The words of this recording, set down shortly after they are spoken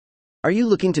Are you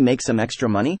looking to make some extra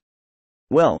money?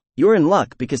 Well, you're in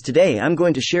luck because today I'm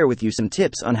going to share with you some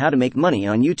tips on how to make money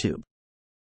on YouTube.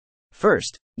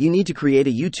 First, you need to create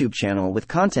a YouTube channel with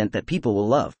content that people will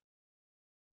love.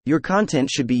 Your content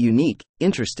should be unique,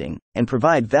 interesting, and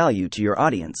provide value to your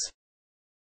audience.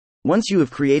 Once you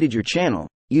have created your channel,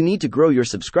 you need to grow your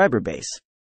subscriber base.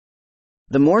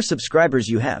 The more subscribers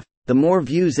you have, the more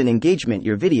views and engagement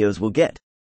your videos will get.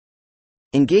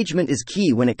 Engagement is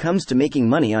key when it comes to making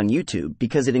money on YouTube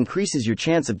because it increases your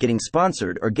chance of getting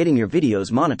sponsored or getting your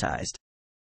videos monetized.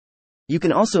 You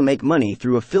can also make money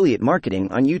through affiliate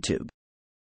marketing on YouTube.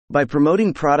 By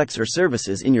promoting products or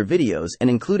services in your videos and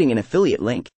including an affiliate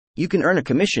link, you can earn a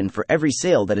commission for every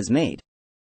sale that is made.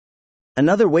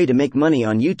 Another way to make money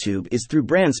on YouTube is through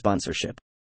brand sponsorship.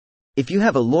 If you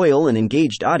have a loyal and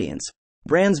engaged audience,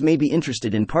 brands may be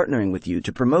interested in partnering with you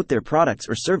to promote their products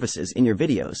or services in your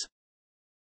videos.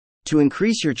 To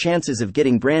increase your chances of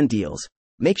getting brand deals,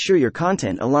 make sure your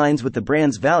content aligns with the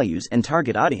brand's values and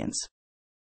target audience.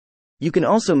 You can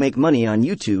also make money on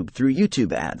YouTube through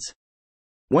YouTube ads.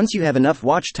 Once you have enough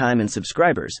watch time and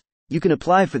subscribers, you can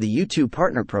apply for the YouTube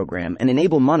Partner Program and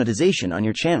enable monetization on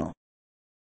your channel.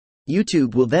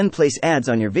 YouTube will then place ads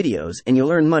on your videos and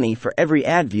you'll earn money for every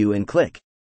ad view and click.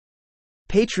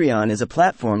 Patreon is a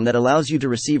platform that allows you to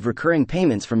receive recurring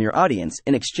payments from your audience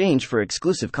in exchange for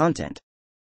exclusive content.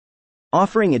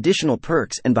 Offering additional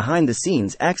perks and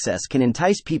behind-the-scenes access can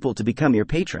entice people to become your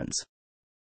patrons.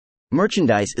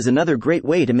 Merchandise is another great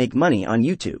way to make money on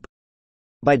YouTube.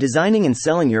 By designing and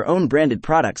selling your own branded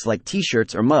products like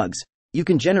t-shirts or mugs, you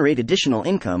can generate additional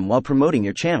income while promoting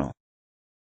your channel.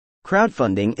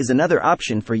 Crowdfunding is another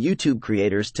option for YouTube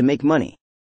creators to make money.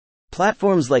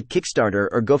 Platforms like Kickstarter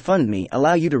or GoFundMe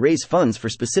allow you to raise funds for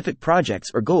specific projects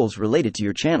or goals related to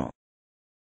your channel.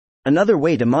 Another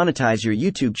way to monetize your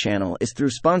YouTube channel is through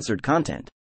sponsored content.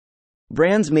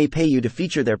 Brands may pay you to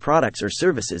feature their products or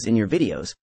services in your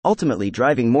videos, ultimately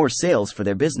driving more sales for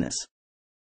their business.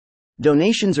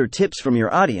 Donations or tips from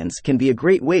your audience can be a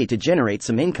great way to generate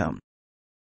some income.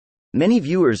 Many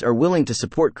viewers are willing to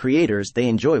support creators they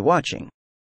enjoy watching.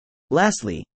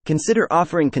 Lastly, consider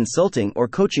offering consulting or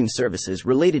coaching services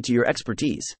related to your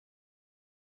expertise.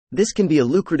 This can be a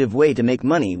lucrative way to make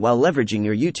money while leveraging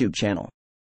your YouTube channel.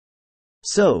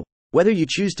 So, whether you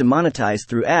choose to monetize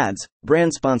through ads,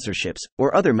 brand sponsorships,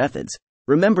 or other methods,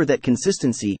 remember that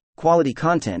consistency, quality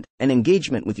content, and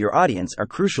engagement with your audience are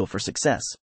crucial for success.